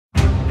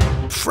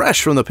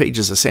Fresh from the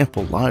pages of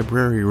Sample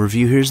Library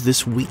Review, here's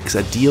this week's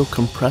Ideal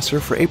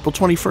Compressor for April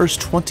 21st,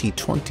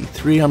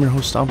 2023. I'm your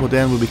host,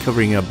 Dan. We'll be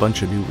covering a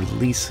bunch of new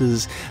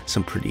releases,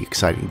 some pretty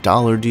exciting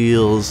dollar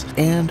deals,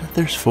 and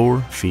there's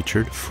 4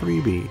 featured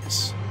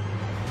freebies.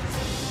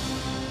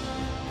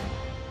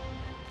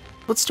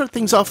 Let's start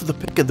things off with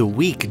the pick of the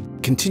week,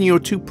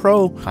 Continuo 2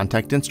 Pro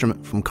Contact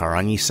Instrument from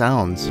Karani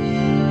Sounds.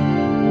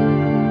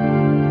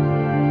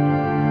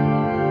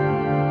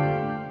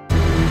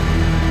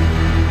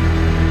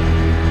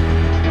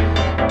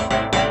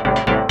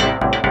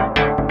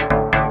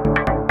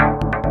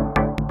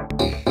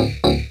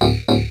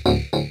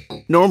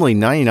 Normally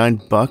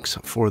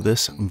 $99 for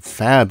this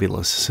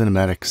fabulous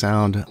cinematic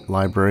sound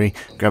library.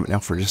 Grab it now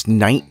for just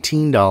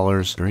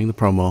 $19 during the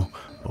promo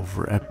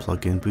over at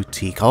Plugin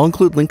Boutique. I'll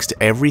include links to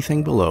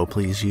everything below.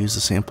 Please use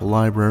the Sample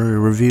Library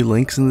Review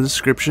links in the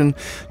description.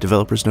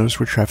 Developers notice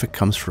where traffic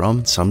comes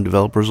from. Some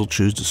developers will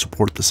choose to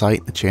support the site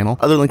and the channel.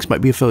 Other links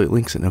might be affiliate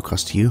links at no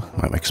cost to you.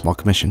 Might make a small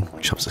commission,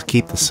 which helps us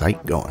keep the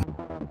site going.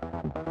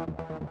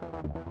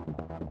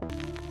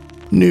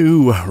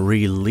 New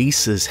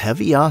releases.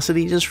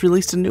 Heavyocity just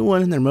released a new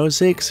one in their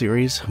Mosaic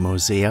series,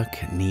 Mosaic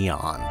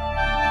Neon.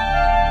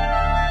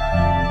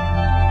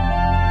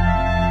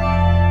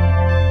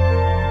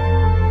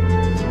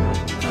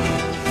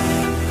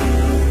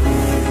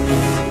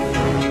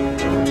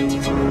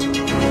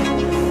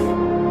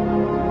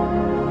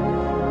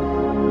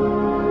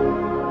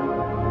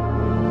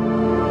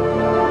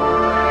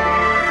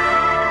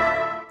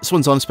 This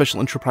one's on a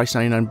special intro price,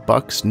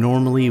 $99,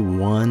 normally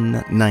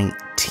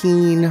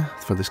 $119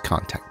 for this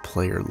contact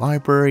player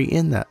library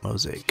in that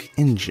Mosaic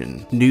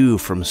engine. New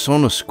from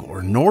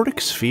Sonuscore, Nordic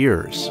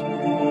Spheres.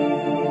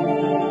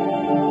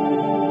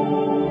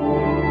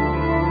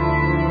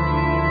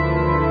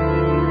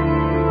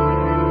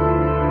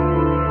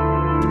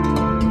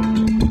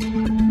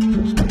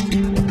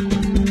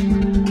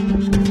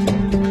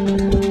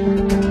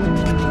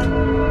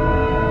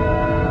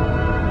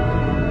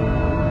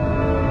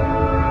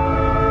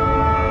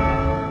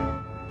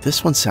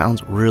 This one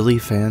sounds really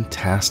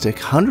fantastic.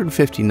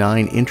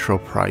 $159 intro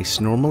price,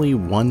 normally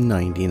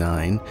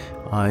 $199.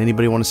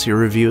 Anybody want to see a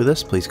review of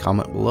this? Please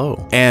comment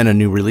below. And a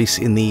new release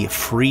in the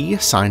free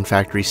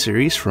SINEfactory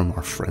series from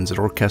our friends at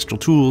Orchestral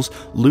Tools,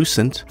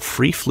 Lucent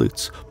Free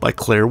Flutes by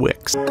Claire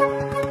Wickes.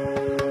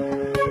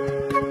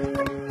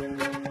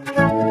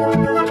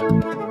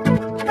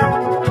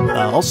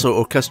 Also,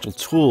 Orchestral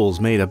Tools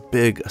made a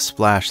big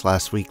splash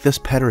last week. This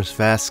Pēteris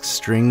Vasks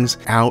strings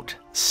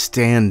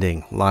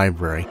outstanding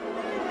library.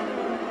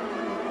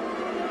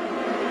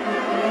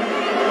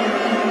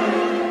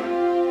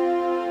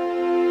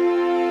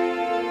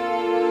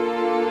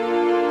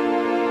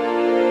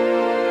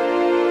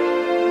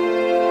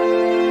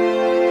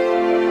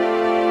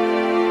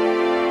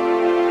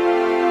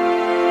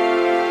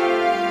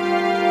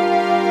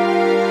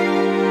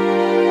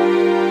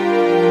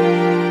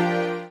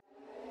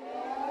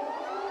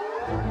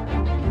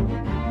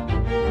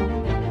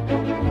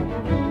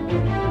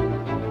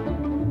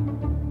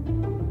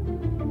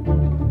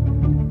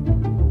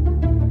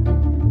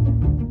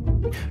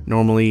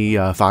 Normally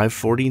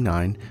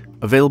 $549.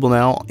 Available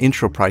now,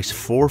 intro price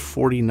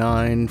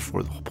 $449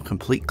 for the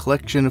complete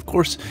collection. Of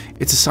course,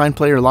 it's a signed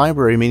player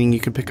library, meaning you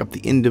can pick up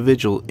the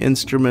individual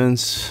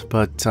instruments,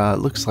 but it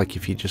looks like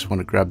if you just want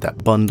to grab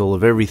that bundle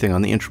of everything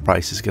on the intro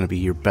price is going to be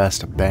your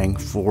best bang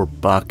for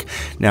buck.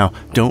 Now,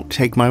 don't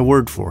take my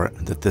word for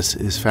it that this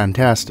is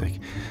fantastic.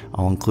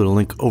 I'll include a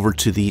link over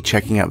to the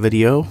checking out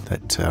video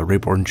that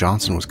Rayborn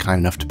Johnson was kind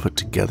enough to put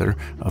together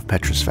of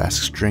Pēteris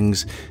Vasks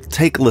strings.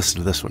 Take a listen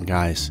to this one,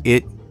 guys.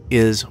 It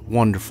is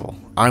wonderful.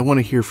 I want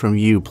to hear from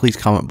you. Please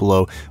comment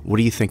below. What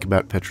do you think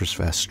about Pēteris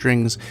Vasks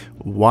strings?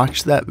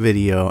 Watch that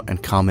video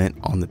and comment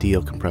on the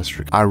Ideal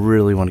Compressor. I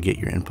really want to get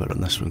your input on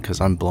this one because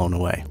I'm blown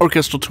away.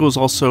 Orchestral Tools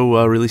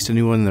also released a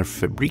new one in their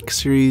Fabrique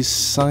series,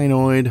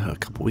 Sinoid, a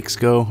couple weeks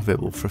ago,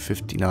 available for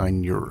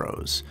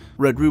 €59.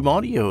 Red Room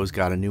Audio has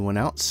got a new one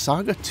out,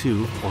 Saga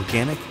 2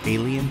 Organic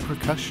Alien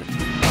Percussion.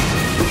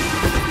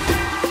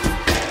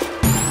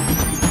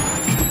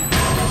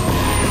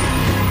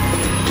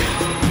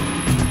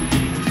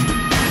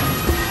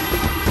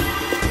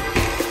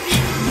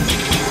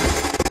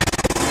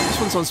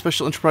 On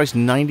special enterprise,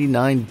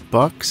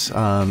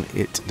 $99.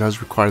 It does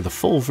require the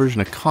full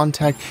version of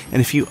Contact, and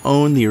if you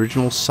own the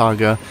original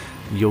Saga,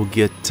 you'll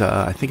get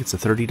I think it's a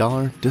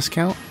 $30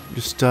 discount.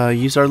 Just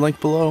use our link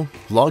below,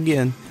 log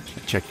in,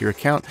 check your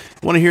account.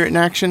 Want to hear it in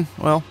action?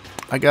 Well,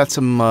 I got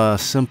some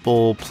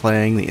simple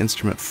playing the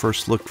instrument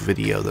first look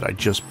video that I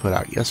just put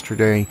out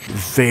yesterday.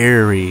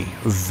 Very,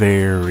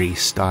 very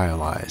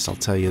stylized, I'll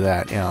tell you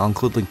that. Yeah, I'll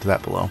include a link to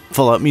that below.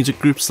 Fallout Music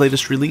Group's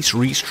latest release,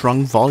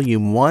 Restrung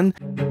Volume 1.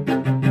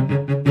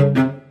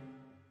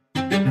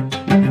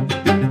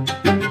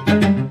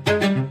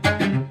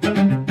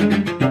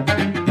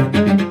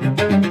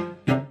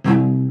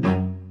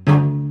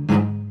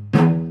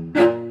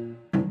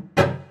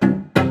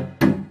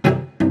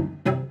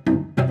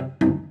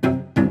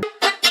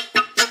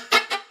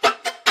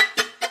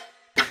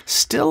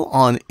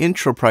 on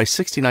intro price,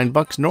 69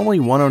 bucks, normally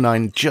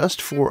 109 just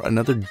for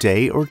another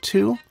day or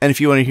two. And if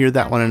you want to hear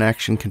that one in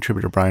action,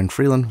 contributor Brian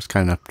Freeland was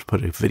kind enough to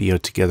put a video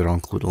together. I'll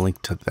include a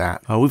link to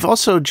that. We've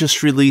also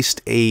just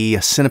released a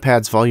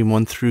Cinepads Volume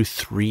 1 through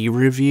 3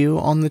 review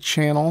on the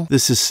channel.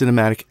 This is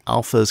Cinematic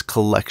Alpha's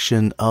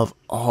collection of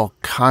all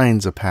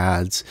kinds of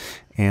pads,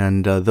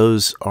 and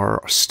those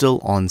are still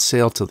on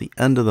sale till the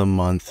end of the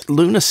month.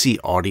 Lunacy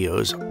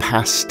Audio's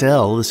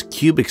Pastel, this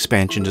cube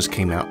expansion, just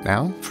came out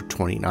now for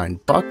 29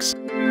 bucks.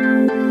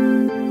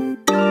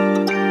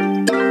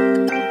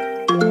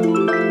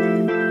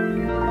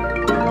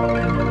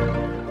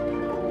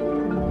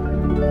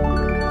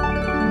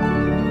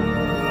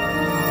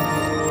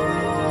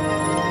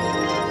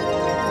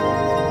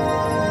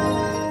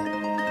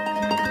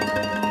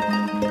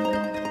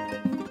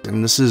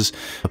 And this is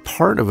a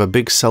part of a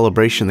big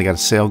celebration. They got a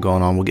sale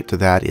going on. We'll get to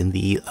that in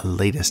the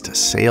latest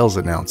sales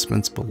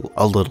announcements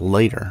a little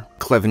later.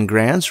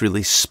 Klevgrand's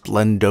released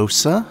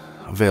Speldosa,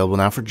 available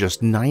now for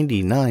just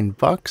 99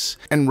 bucks.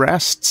 And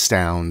Rast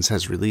Sounds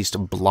has released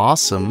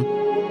Blossom.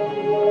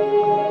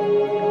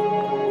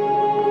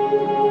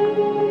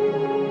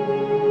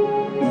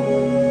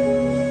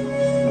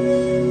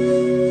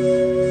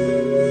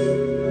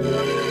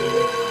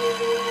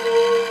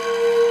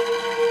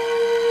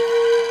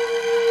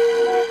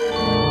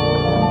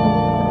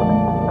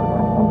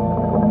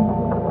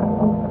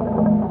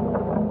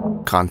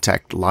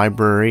 Contact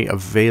Library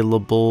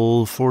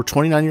available for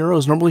 29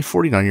 euros, normally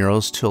 49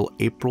 euros till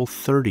April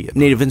 30th.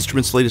 Native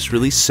Instruments' latest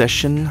release,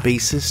 Session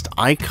Bassist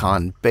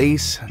Icon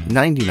Bass,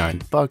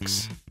 99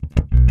 bucks.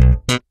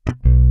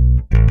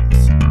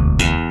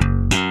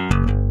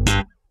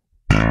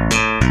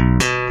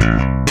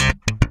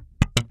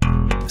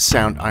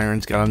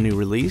 Soundiron's got a new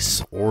release,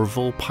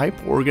 Orrville Pipe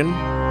Organ.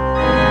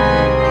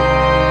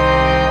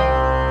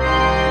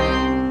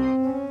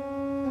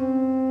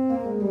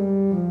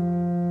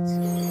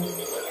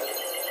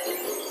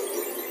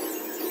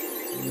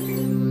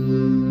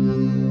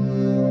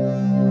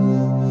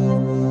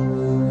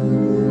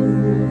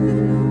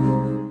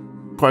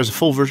 Requires a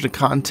full version of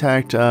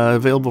Contact,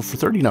 available for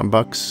 39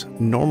 bucks,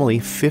 normally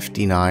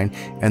 59.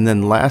 And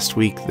then last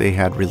week they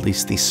had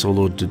released the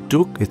solo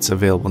Duduk. It's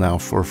available now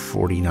for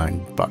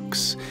 49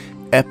 bucks.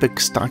 Epic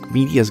Stock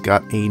Media's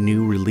got a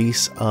new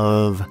release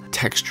of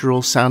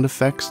textural sound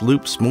effects,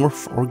 loops,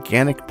 morph,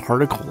 organic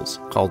particles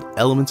called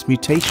Elements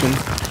Mutation.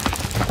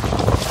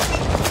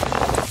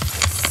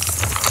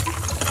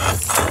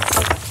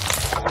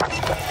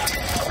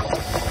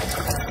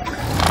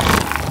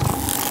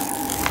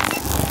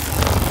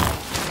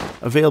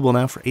 Available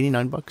now for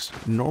 89 bucks,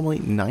 normally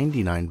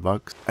 99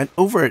 bucks. And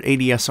over at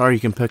ADSR, you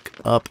can pick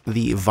up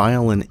the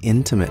Violin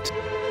Intimate.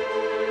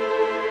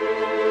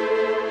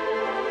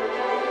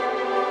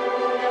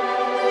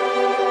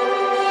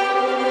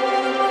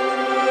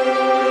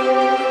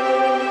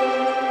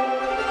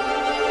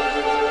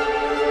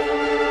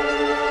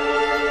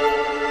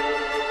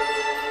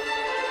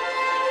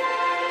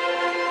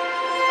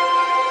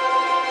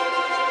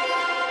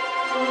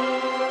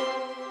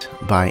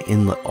 By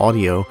Inlet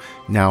Audio,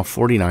 now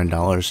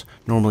 $49,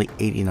 normally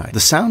 $89. The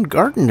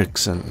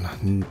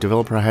Gardxn,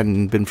 developer I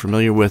hadn't been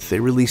familiar with, they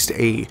released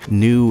a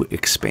new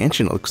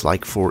expansion, it looks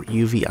like, for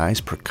UVI's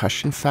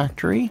Percussion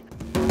Factory.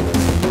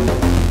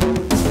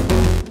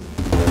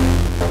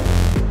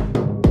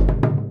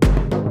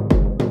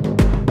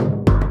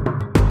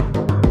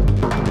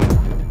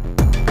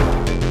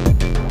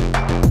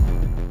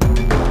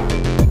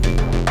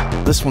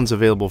 This one's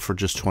available for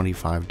just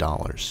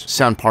 $25.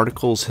 Sound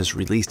Particles has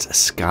released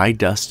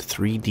SkyDust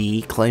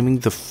 3D, claiming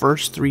the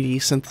first 3D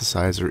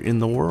synthesizer in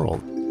the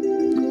world.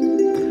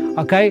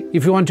 Okay,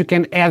 if you want, you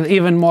can add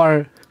even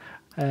more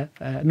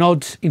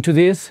notes into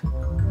this.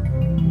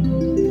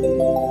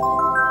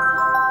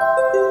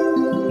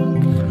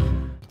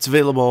 It's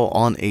available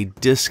on a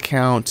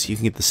discount. You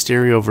can get the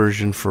stereo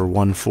version for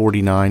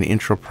 $149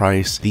 intro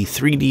price, the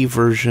 3D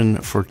version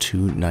for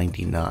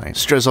 $299.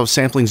 Strezov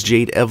Sampling's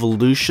Jade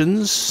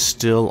Evolutions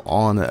still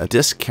on a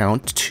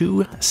discount,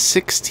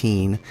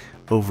 $216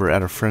 over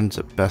at our friends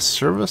at Best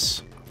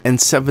Service. And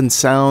Seven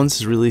Sounds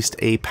has released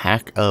a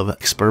pack of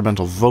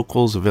experimental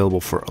vocals available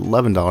for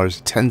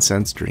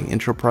 $11.10 during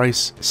intro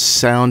price.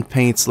 Sound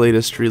Paint's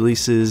latest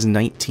releases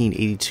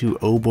 1982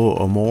 Oboe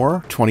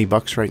Amore, 20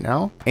 bucks right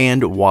now.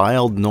 And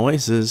Wild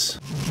Noises.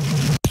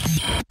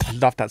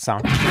 Love that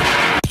sound.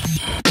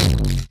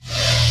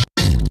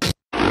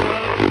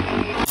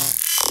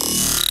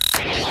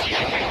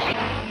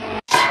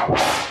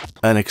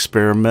 An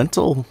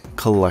experimental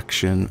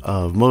collection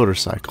of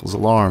motorcycles,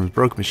 alarms,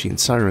 broke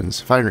machines, sirens,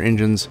 fire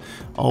engines,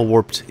 all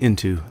warped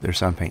into their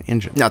Sound Paint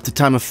engine. Now, at the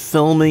time of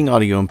filming,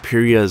 Audio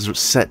Imperia is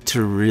set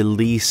to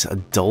release a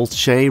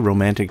Dolce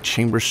Romantic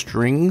Chamber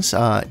Strings.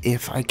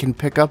 If I can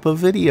pick up a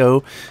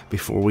video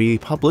before we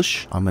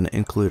publish, I'm going to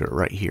include it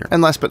right here.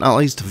 And last but not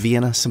least,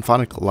 Vienna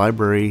Symphonic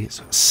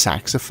Library's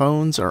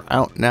saxophones are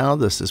out now.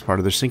 This is part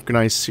of their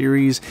synchronized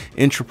series.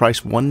 Intro price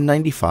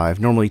 $195,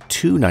 normally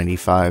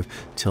 $295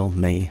 till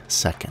May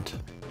 2nd.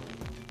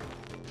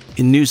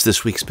 In news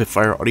this week,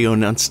 Spitfire Audio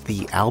announced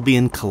the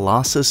Albion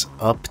Colossus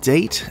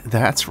update.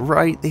 That's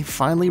right, they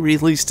finally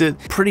released it,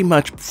 pretty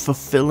much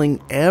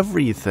fulfilling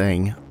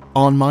everything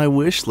on my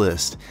wish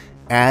list.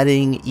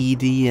 Adding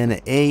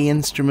ED&A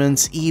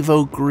instruments,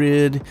 Evo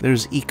Grid,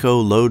 there's Eco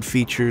Load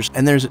features,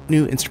 and there's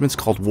new instruments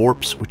called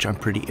Warps, which I'm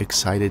pretty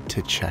excited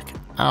to check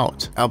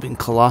out. Albion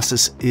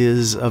Colossus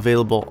is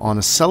available on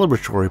a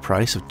celebratory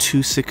price of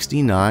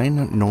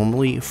 $269,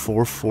 normally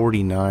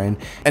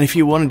 $449. And if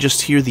you want to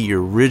just hear the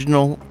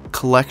original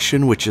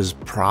collection, which is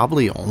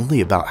probably only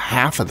about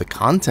half of the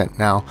content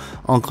now,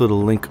 I'll include a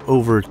link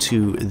over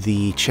to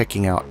the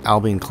checking out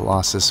Albion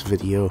Colossus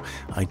video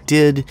I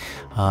did.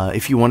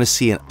 If you want to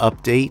see an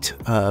update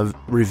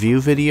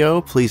review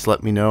video, please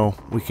let me know.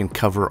 We can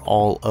cover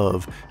all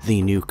of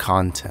the new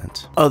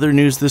content. Other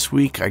news this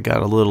week, I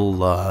got a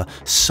little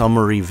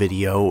summary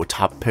video,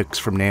 top picks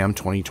from NAMM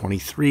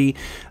 2023,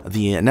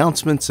 the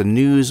announcements and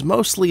news,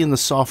 mostly in the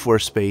software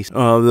space.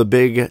 The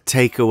big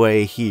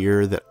takeaway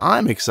here that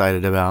I'm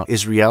excited about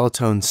is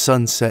Realitone's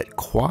Sunset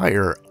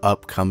Choir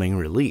upcoming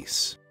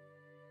release.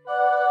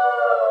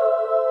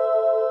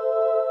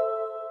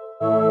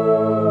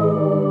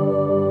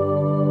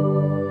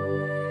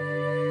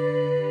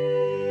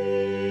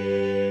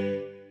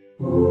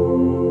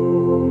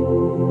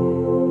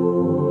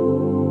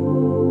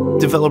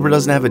 Developer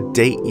doesn't have a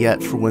date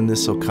yet for when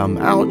this will come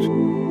out.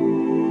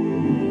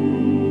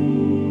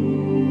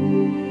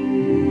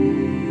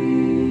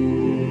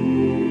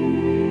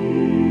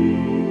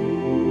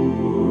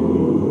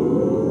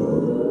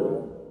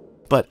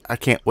 But I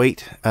can't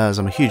wait, as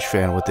I'm a huge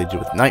fan of what they did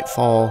with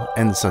Nightfall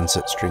and the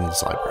Sunset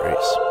Strings libraries.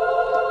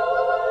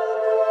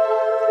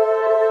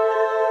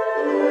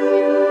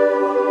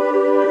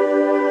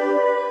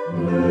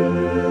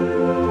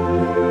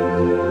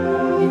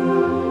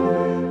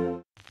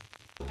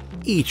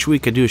 Each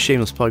week I do a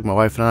shameless plug. My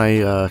wife and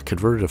I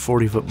converted a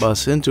 40-foot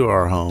bus into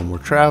our home. We're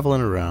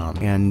traveling around,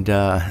 and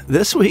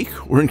this week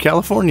we're in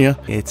California.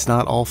 It's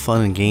not all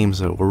fun and games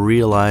though. We're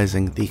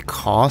realizing the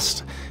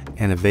cost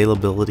and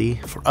availability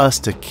for us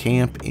to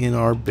camp in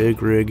our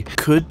big rig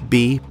could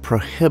be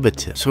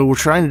prohibitive. So we're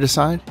trying to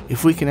decide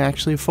if we can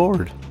actually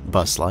afford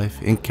bus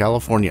life in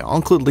California. I'll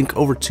include a link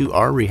over to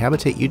our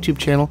Rehabitate YouTube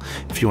channel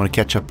if you want to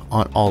catch up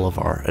on all of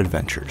our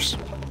adventures.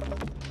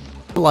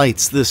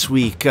 Lights this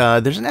week,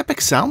 there's an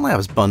Epic Sound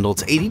Labs bundle.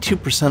 It's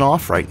 82%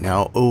 off right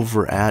now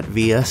over at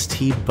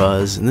VST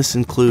Buzz, and this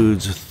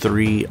includes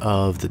 3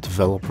 of the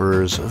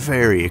developers'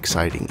 very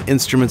exciting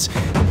instruments.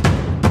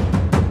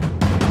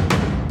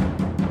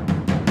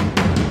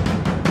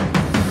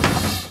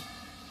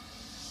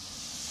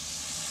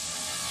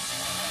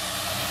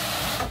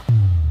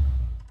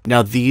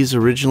 Now, these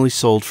originally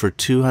sold for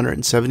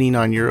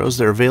 279 euros.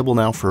 They're available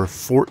now for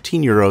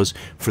 14 euros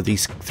for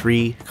these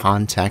 3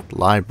 Kontakt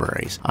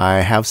libraries. I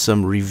have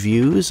some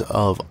reviews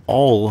of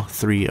all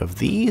 3 of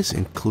these,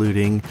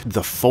 including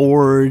The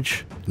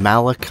Forge,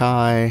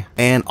 Malachi,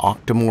 and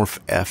Octomorph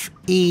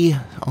FE.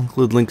 I'll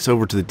include links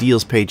over to the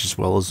deals page as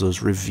well as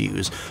those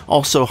reviews.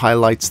 Also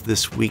highlights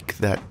this week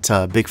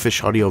that Big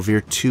Fish Audio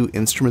Veer 2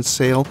 instrument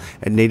sale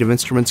at Native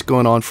Instruments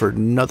going on for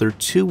another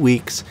 2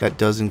 weeks. That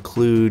does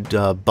include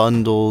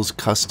bundles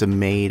custom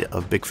made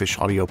of Big Fish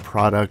Audio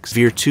products,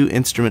 Veer 2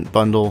 instrument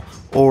bundle,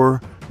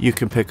 or you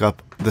can pick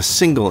up the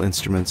single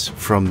instruments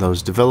from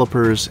those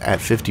developers at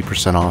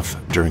 50% off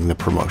during the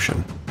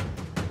promotion.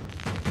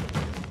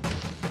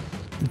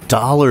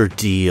 Dollar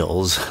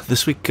deals.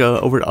 This week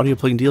over at Audio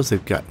Plugin Deals,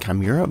 they've got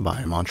Chimera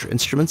by Mantra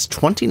Instruments,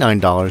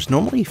 $29,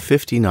 normally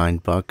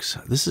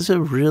 $59. This is a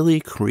really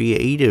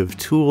creative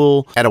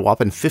tool at a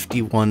whopping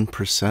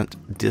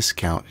 51%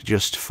 discount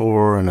just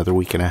for another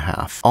week and a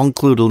half. I'll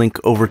include a link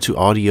over to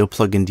Audio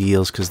Plugin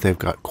Deals because they've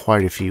got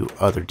quite a few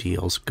other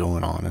deals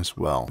going on as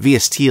well.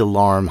 VST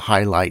Alarm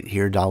highlight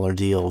here, dollar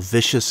deal,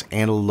 Vicious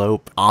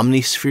Antelope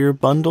Omnisphere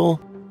bundle.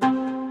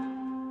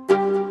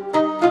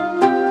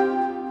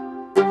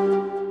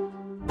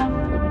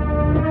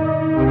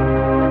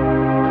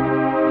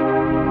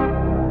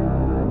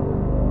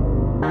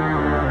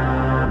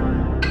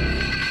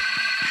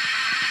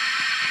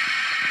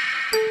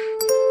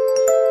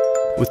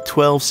 With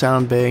 12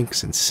 sound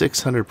banks and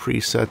 600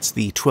 presets,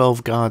 the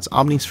 12 Gods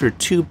Omnisphere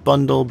 2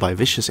 bundle by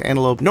Vicious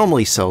Antelope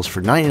normally sells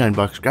for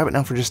 $99. Grab it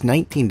now for just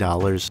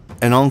 $19.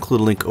 And I'll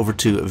include a link over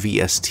to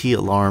VST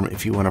Alarm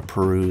if you want to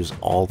peruse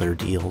all their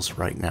deals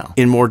right now.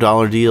 In more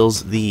dollar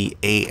deals, the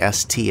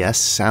ASTS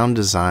Sound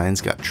Designs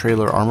got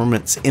Trailer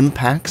Armaments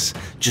Impacts,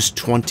 just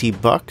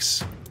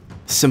 $20.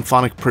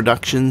 Symphonic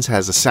Productions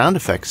has a sound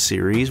effects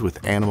series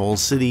with animals,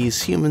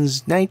 cities,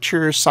 humans,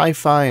 nature,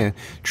 sci-fi, and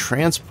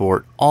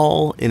transport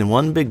all in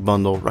one big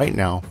bundle right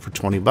now for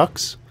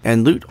 $20.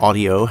 And Lute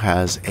Audio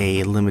has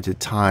a limited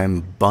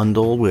time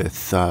bundle with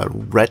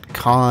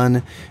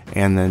Retcon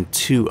and then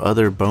 2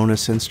 other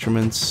bonus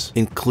instruments,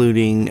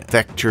 including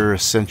Vector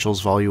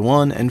Essentials Volume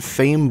 1 and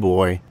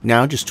Fameboy,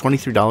 now just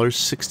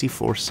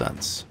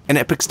 $23.64. And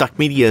Epic Stock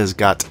Media has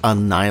got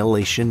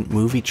Annihilation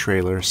movie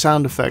trailer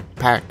sound effect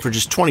pack for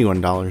just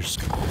 $21.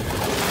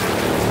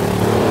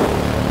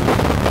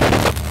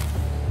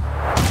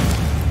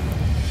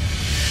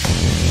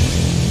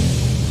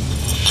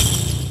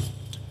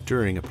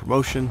 during a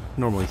promotion,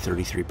 normally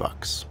 33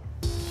 bucks.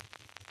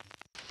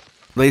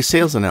 Latest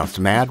sales announced: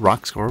 Mad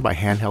Rock Score by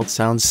Handheld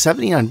Sounds,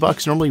 79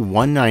 bucks, normally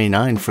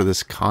 199 for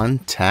this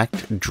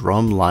Contact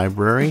drum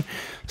library.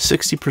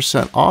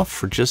 60% off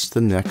for just the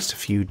next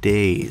few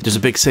days. There's a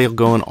big sale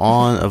going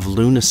on of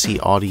Lunacy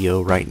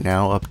audio right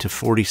now, up to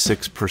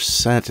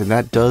 46%, and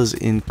that does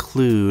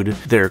include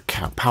their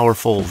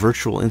powerful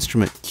virtual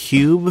instrument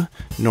Cube,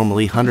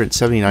 normally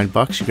 179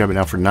 bucks. You grab it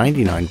now for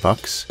 99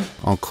 bucks.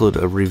 I'll include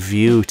a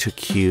review to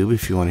Cube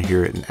if you want to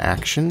hear it in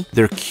action.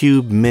 Their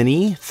Cube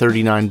Mini,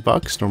 39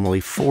 bucks,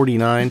 normally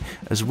 49,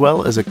 as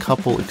well as a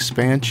couple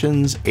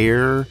expansions,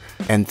 Air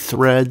and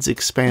Threads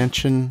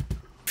expansion.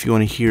 If you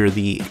want to hear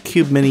the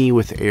Cube Mini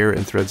with Air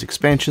and Threads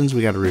expansions,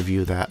 we got to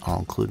review that. I'll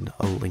include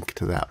a link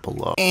to that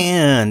below.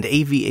 And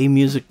AVA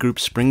Music Group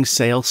Spring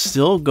Sale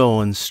still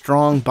going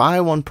strong. Buy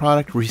one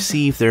product,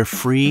 receive their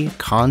free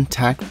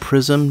Contact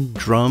Prism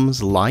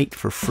Drums Lite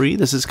for free.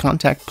 This is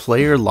Contact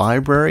Player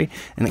Library,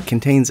 and it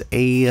contains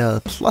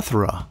a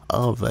plethora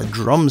of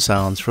drum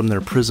sounds from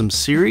their Prism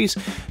series.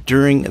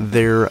 During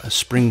their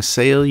spring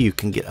sale, you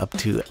can get up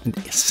to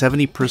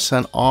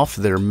 70% off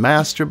their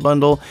master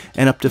bundle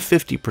and up to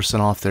 50%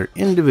 off their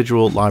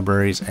individual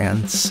libraries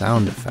and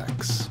sound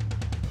effects.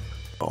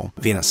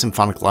 Vienna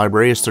Symphonic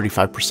Library is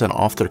 35%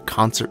 off their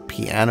concert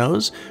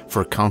pianos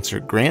for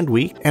Concert Grand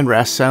Week, and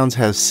Rast Sounds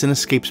has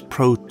Cinescapes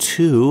Pro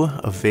 2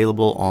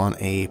 available on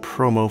a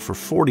promo for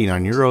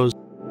 49 euros.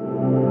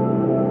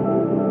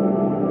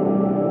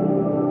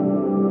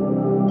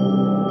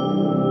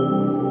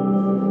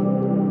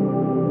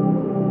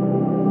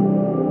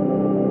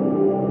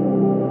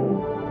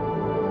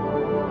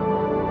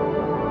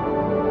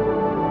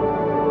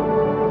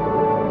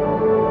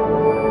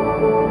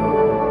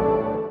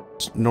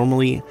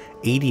 Normally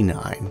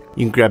 89.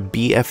 You can grab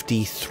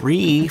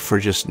BFD3 for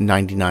just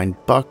 99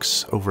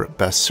 bucks over at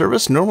Best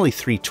Service, normally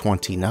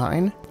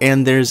 329.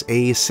 And there's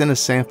a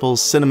Cinesamples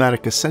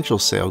Cinematic Essential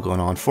sale going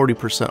on,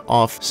 40%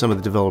 off some of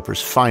the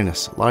developers'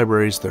 finest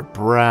libraries, their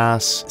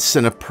Brass,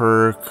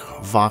 Cineperc,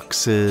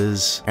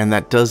 Voxes, and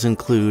that does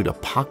include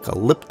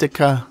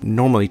Apocalyptica,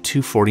 normally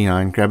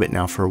 249. Grab it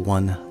now for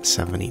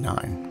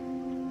 179.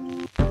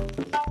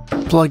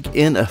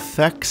 Plug-in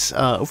effects.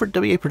 Over at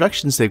WA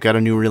Productions, they've got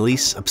a new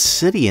release,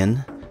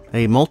 Obsidian,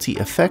 a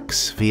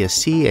multi-effects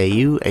VST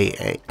AU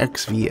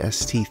AAX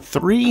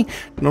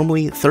VST3,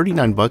 normally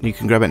 39 bucks. You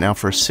can grab it now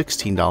for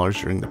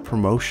 $16 during the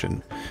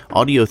promotion.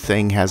 Audio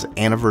Thing has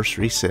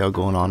anniversary sale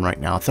going on right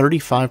now,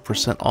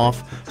 35%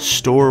 off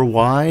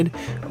store-wide.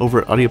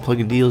 Over at Audio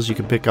Plugin Deals, you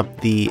can pick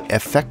up the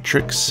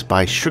Effectrix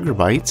by Sugar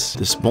Bytes,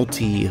 this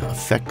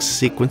multi-effects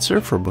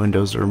sequencer for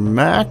Windows or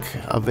Mac,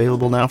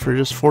 available now for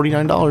just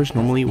 $49,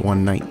 normally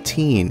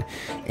 $119.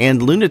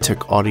 And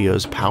Lunatic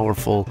Audio's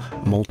powerful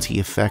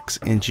multi-effects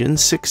engine,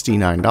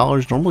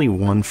 $69, normally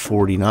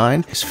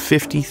 $149, is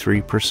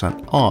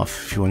 53%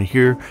 off. If you want to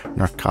hear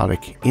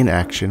Narcotic in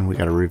action, we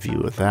got a review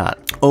of that.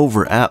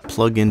 Over at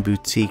Plugin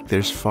Boutique,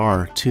 there's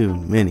far too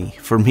many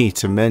for me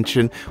to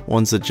mention.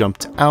 Ones that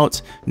jumped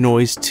out: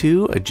 Noise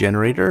 2, a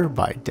generator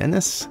by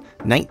Dennis,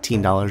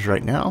 $19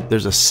 right now.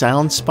 There's a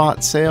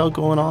SoundSpot sale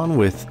going on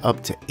with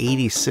up to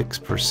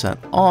 86%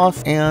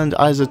 off, and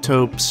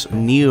Isotopes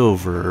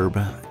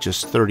Neoverb,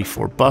 just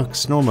 34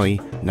 bucks, normally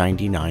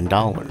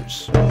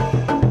 $99.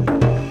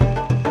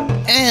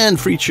 And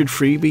featured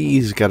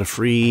freebies, got a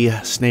free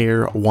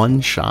snare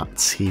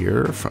one-shots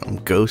here from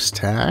Ghost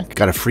Tack.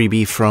 Got a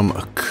freebie from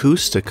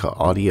Acoustica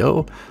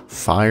Audio,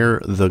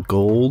 Fire the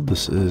Gold.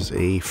 This is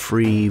a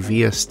free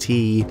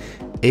VST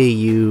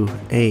AU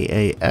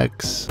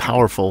AAX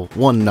powerful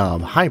one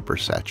knob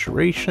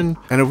hypersaturation.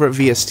 And over at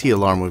VST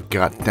Alarm, we've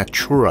got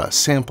Natura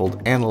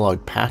sampled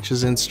analog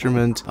patches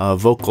instrument,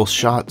 Vocal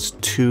Shots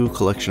 2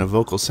 collection of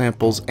vocal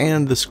samples,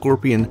 and the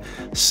Scorpion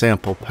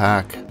sample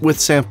pack with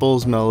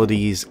samples,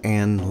 melodies,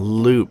 and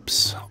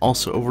loops.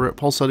 Also over at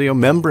Pulse Audio,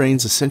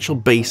 Membranes Essential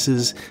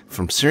Basses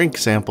from Sync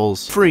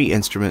Samples, free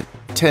instrument,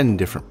 10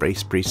 different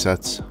bass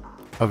presets,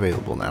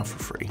 available now for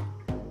free.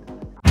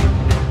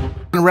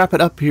 I'm going to wrap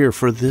it up here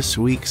for this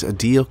week's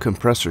Deal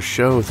Compressor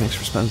show. Thanks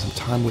for spending some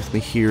time with me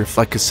here.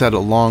 Like I said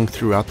along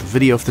throughout the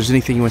video, if there's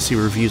anything you want to see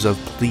reviews of,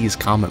 please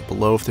comment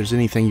below. If there's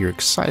anything you're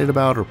excited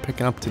about or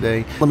picking up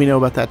today, let me know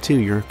about that too.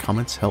 Your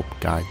comments help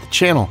guide the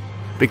channel.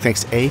 Big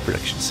thanks to A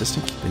Production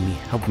Assistant,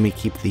 helping me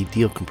keep the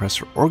Deal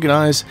Compressor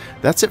organized.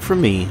 That's it from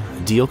me.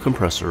 Deal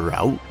Compressor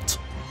out.